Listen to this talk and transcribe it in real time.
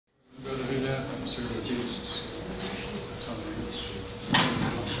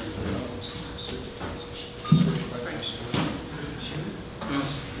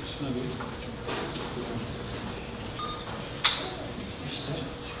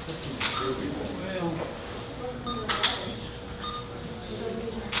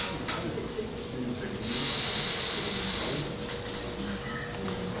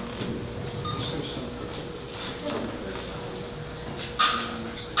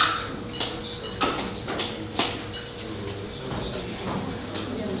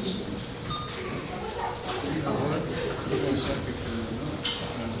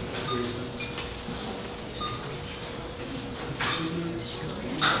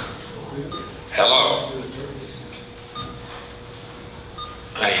Hello.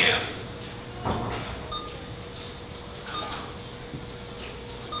 I am.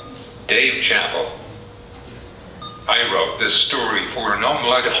 Dave Chapple. I wrote this story for an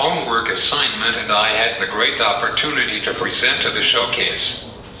Unplugged homework assignment, and I had the great opportunity to present to the showcase.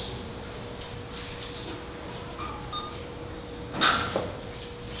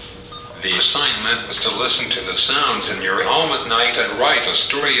 The assignment was to listen to the sounds in your home at night and write a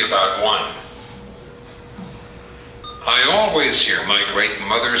story about one. I always hear my great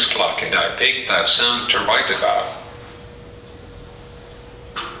mother's clock, and I picked that sound to write about.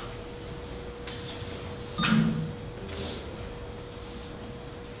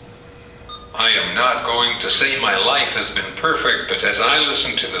 I am not going to say my life has been perfect, but as I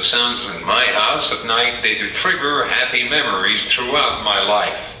listen to the sounds in my house at night, they do trigger happy memories throughout my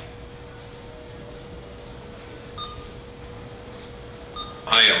life.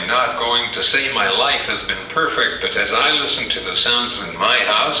 I am not going to say my life has been perfect, but as I listen to the sounds in my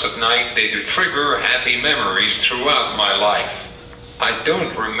house at night, they do trigger happy memories throughout my life. I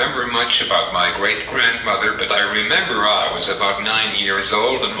don't remember much about my great-grandmother, but I remember I was about 9 years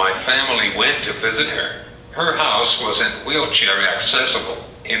old and my family went to visit her. Her house wasn't wheelchair accessible.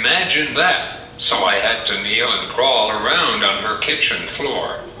 Imagine that! So I had to kneel and crawl around on her kitchen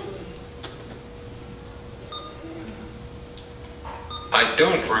floor. I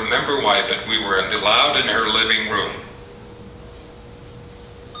don't remember why, but we weren't allowed in her living room.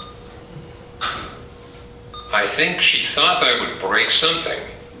 I think she thought I would break something.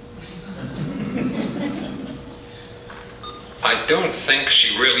 I don't think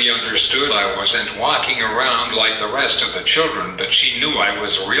she really understood I wasn't walking around like the rest of the children, but she knew I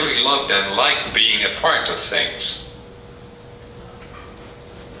was really loved and liked being a part of things.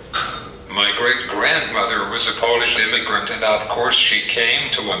 My great-grandmother was a Polish immigrant, and of course she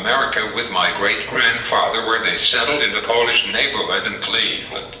came to America with my great-grandfather, where they settled in a Polish neighborhood in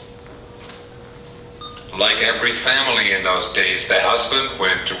Cleveland. Like every family in those days, the husband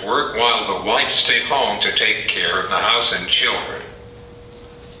went to work while the wife stayed home to take care of the house and children.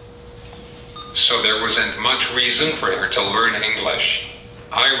 So there wasn't much reason for her to learn English.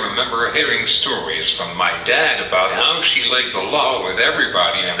 I remember hearing stories from my dad about how she laid the law with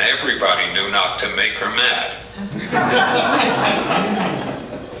everybody and everybody knew not to make her mad.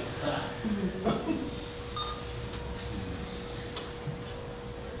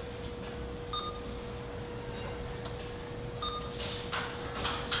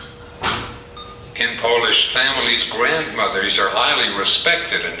 In Polish families, grandmothers are highly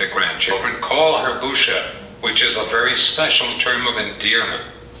respected and the grandchildren call her Busia, which is a very special term of endearment.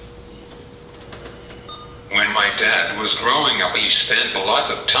 When my dad was growing up, he spent a lot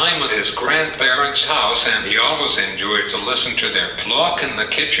of time at his grandparents' house, and he always enjoyed to listen to their clock in the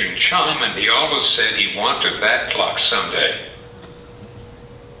kitchen chime, and he always said he wanted that clock someday.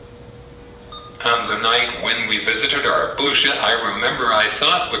 On the night when we visited our Busia, I remember I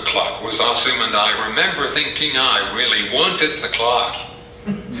thought the clock was awesome, and I remember thinking I really wanted the clock.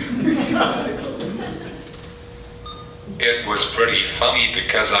 It was pretty funny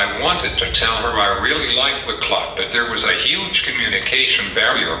because I wanted to tell her I really liked the clock, but there was a huge communication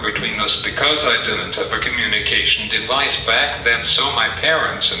barrier between us because I didn't have a communication device back then, so my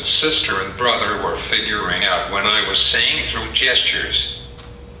parents and sister and brother were figuring out when I was saying through gestures.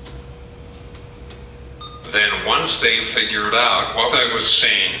 Then once they figured out what I was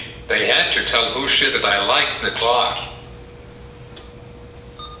saying, they had to tell Busia that I liked the clock.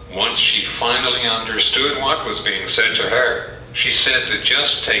 Once she finally understood what was being said to her, she said to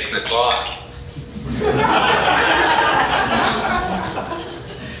just take the clock.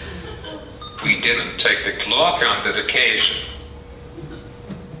 We didn't take the clock on that occasion.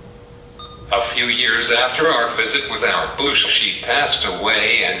 A few years after our visit with our Busia, she passed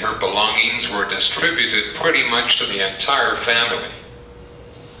away and her belongings were distributed pretty much to the entire family.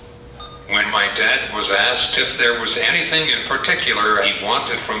 When my dad was asked if there was anything in particular he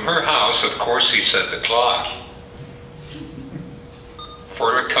wanted from her house, of course he said the clock.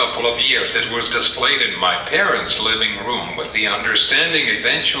 For a couple of years it was displayed in my parents' living room with the understanding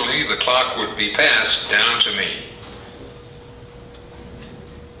eventually the clock would be passed down to me.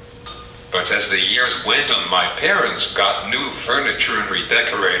 But as the years went on, my parents got new furniture and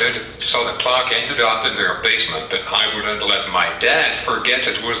redecorated, so the clock ended up in their basement, but I wouldn't let my dad forget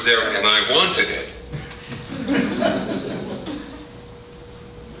it was there and I wanted it.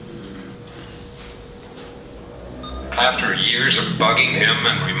 After years of bugging him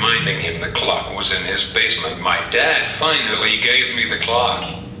and reminding him the clock was in his basement, my dad finally gave me the clock.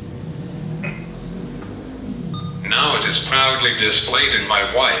 Now it is proudly displayed in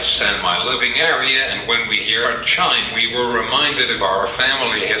my wife's and my living area, and when we hear a chime, we were reminded of our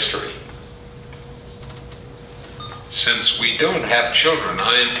family history. Since we don't have children,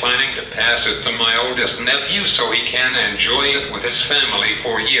 I am planning to pass it to my oldest nephew so he can enjoy it with his family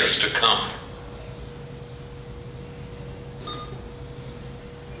for years to come.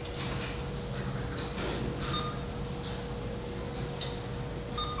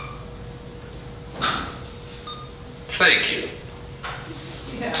 Thank you.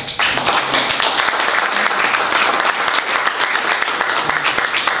 Yeah.